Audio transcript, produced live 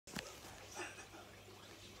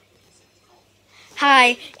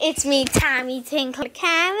Hi, it's me, Tommy Tinkle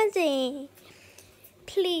Comedy.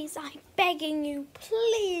 Please, I'm begging you,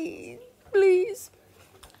 please,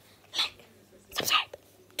 like, subscribe,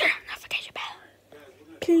 turn on notification bell,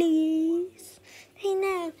 please. Hey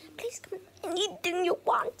now, please come anything you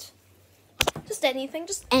want. Just anything,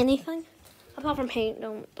 apart from hate.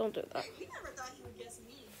 Don't do that. You never thought he would guess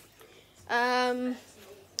me.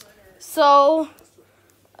 So,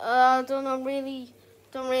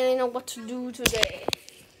 don't really know what to do today.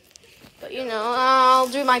 But you know, I'll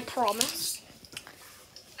do my promise.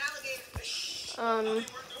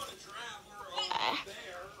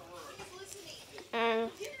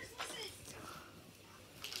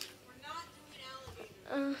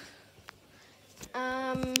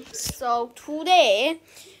 So today,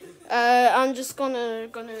 I'm just gonna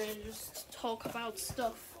just talk about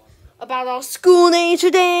stuff about our school day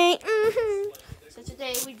today. So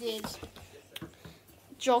today we did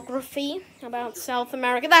geography about South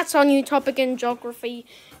America. That's our new topic in geography.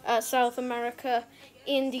 South America,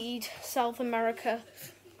 indeed, South America.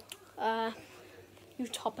 New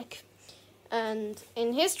topic. And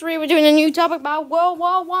in history, we're doing a new topic about World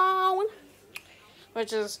War I,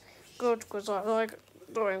 which is good because I like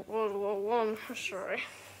doing World War I history.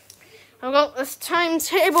 I've got this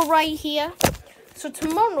timetable right here. So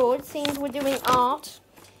tomorrow, it seems we're doing art,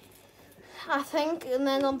 I think, and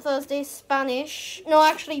then on Thursday, Spanish. No,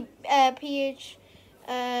 actually, SE.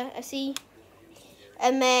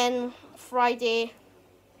 And then Friday,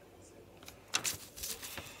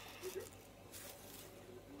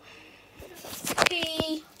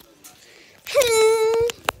 P.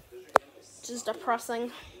 Just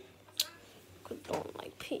depressing. I don't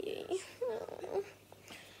like PE.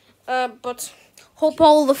 But hope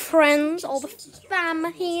all the friends, all the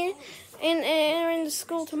fam here in the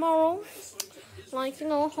school tomorrow. Like, you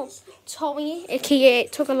know, hope Tommy, aka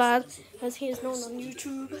Tuckalad, as he is known on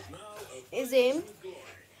YouTube, is in.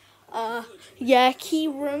 Yeah,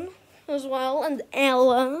 Kieran as well, and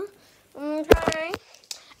Ella. Okay.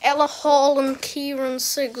 Ella Hall and Kieran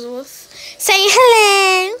Sigsworth. Say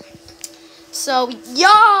hello! So,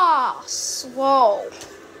 yes! Whoa.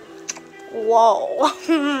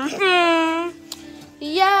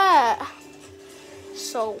 Yeah.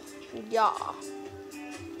 So, yeah.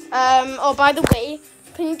 Oh, by the way,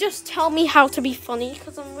 can you just tell me how to be funny?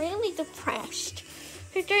 Because I'm really depressed.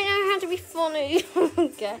 I don't know how to be funny.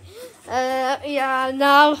 Okay. Yeah,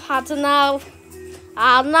 no, I don't know.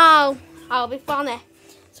 I know how to be funny.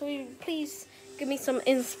 So please give me some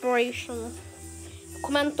inspiration.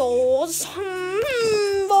 Commentos.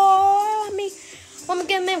 Boy, let me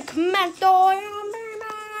give me a commento.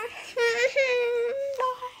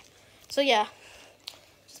 So yeah,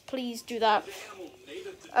 just please do that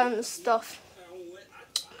and stuff.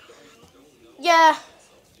 Yeah,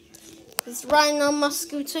 just riding on my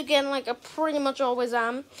scooter again, like I pretty much always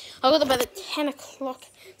am. I go to bed at 10 o'clock.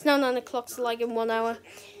 It's now 9 o'clock, so like in 1 hour.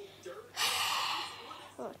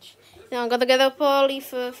 Now I'm gonna get up early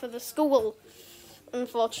for the school,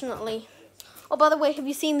 unfortunately. Oh, by the way, have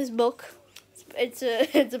you seen this book? It's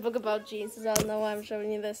a book about Jesus. I don't know why I'm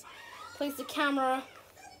showing you this. Place the camera.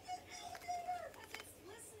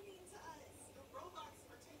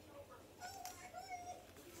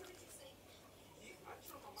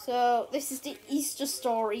 So this is the Easter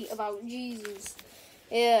story about Jesus.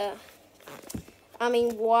 Yeah. I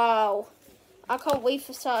mean, wow. I can't wait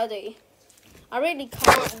for Saturday. I really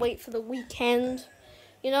can't wait for the weekend.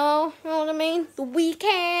 You know what I mean? The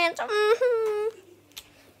weekend.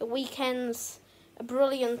 The weekend's a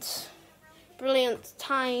brilliant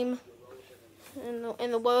time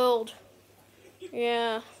in the world.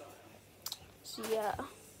 Yeah. So yeah.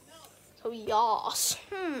 So yes.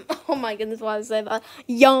 Oh my goodness, why did I say that?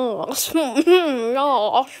 Yes. Yes.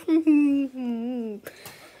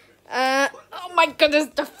 Oh my goodness,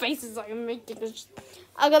 the faces I'm making.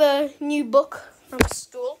 I got a new book from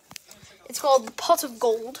school. It's called The Pot of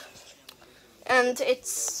Gold, and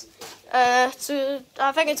it's I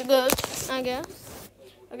think it's good. I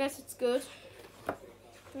guess it's good.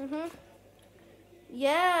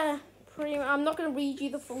 Yeah, I'm not gonna read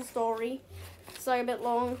you the full story. It's like a bit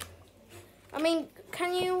long. I mean,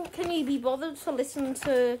 can you be bothered to listen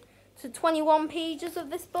to 21 pages of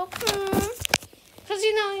this book? Because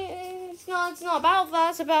you know, it's not about that.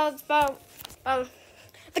 It's about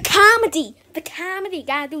the comedy. The comedy.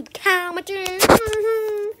 Gotta do the comedy.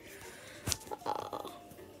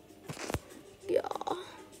 Yeah.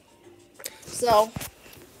 So,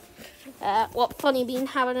 what funny been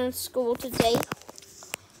having in school today?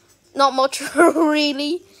 Not much,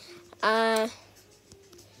 really.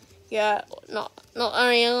 Yeah, not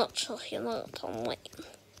very much, you know what I'm like.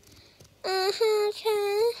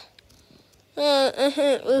 Okay.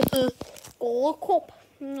 Look up.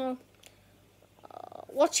 No.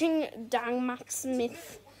 Watching Dang Matt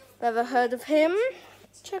Smith. Ever heard of him?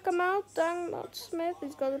 Check him out, Dang Matt Smith.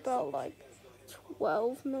 He's got about like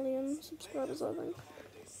 12 million subscribers, I think.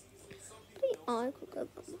 I could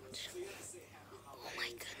get that much. Oh my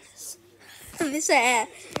goodness. This hair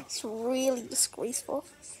is really disgraceful.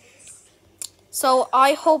 So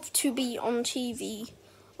I hope to be on TV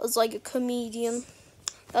as like a comedian.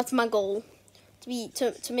 That's my goal.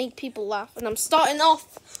 To make people laugh. And I'm starting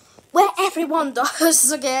off where everyone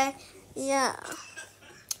does, okay? Yeah.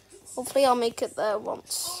 Hopefully I'll make it there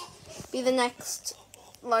once. Be the next,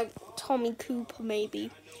 like, Tommy Cooper maybe.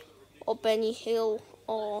 Or Benny Hill.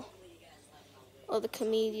 Or other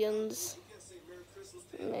comedians.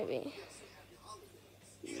 Maybe.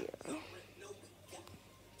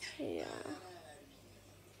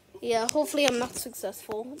 Yeah, hopefully I'm not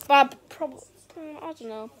successful. But probably, I don't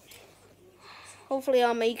know. Hopefully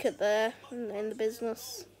I'll make it there in the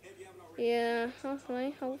business. Yeah,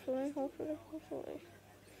 hopefully.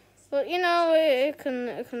 But you know, it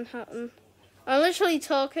can happen. I'm literally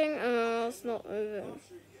talking and it's not moving.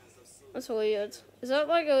 That's weird. Is that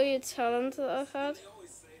like a weird talent that I've had?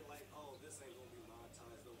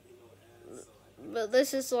 But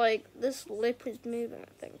this is like, this lip is moving,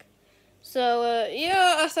 I think. So,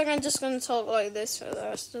 yeah, I think I'm just going to talk like this for the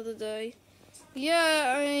rest of the day.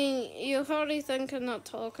 Yeah, I mean, you're probably thinking I'm not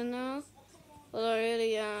talking now. But I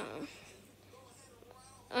really am.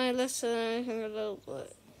 I listen to anything a little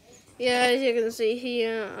bit. Yeah, as you can see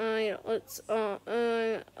here, it's a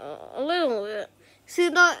little bit. See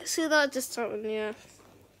that just happened, yeah.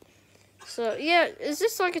 So, yeah, is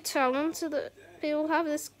this like a talent that people have?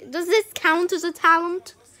 Does this count as a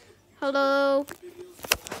talent? Hello?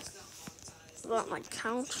 Does that like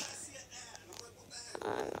count? I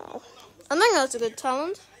don't know. I think that's a good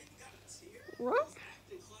talent. What?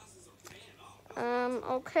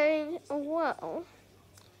 Okay, well.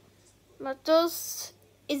 That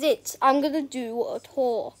is it. I'm gonna do a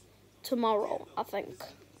tour tomorrow, I think.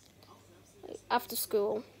 After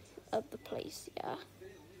school at the place, yeah.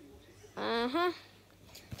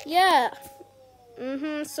 Yeah.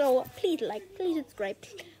 So please like, please subscribe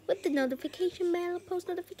with the notification bell, post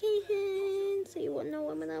notifications, so you will know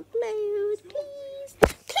when I upload.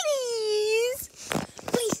 Please,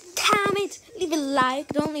 damn it, leave a like.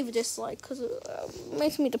 Don't leave a dislike because it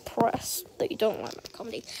makes me depressed that you don't like my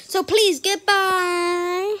comedy. So please,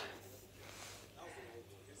 goodbye.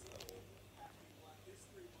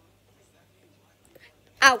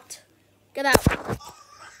 Out. Get out.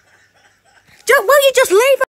 Will you just leave?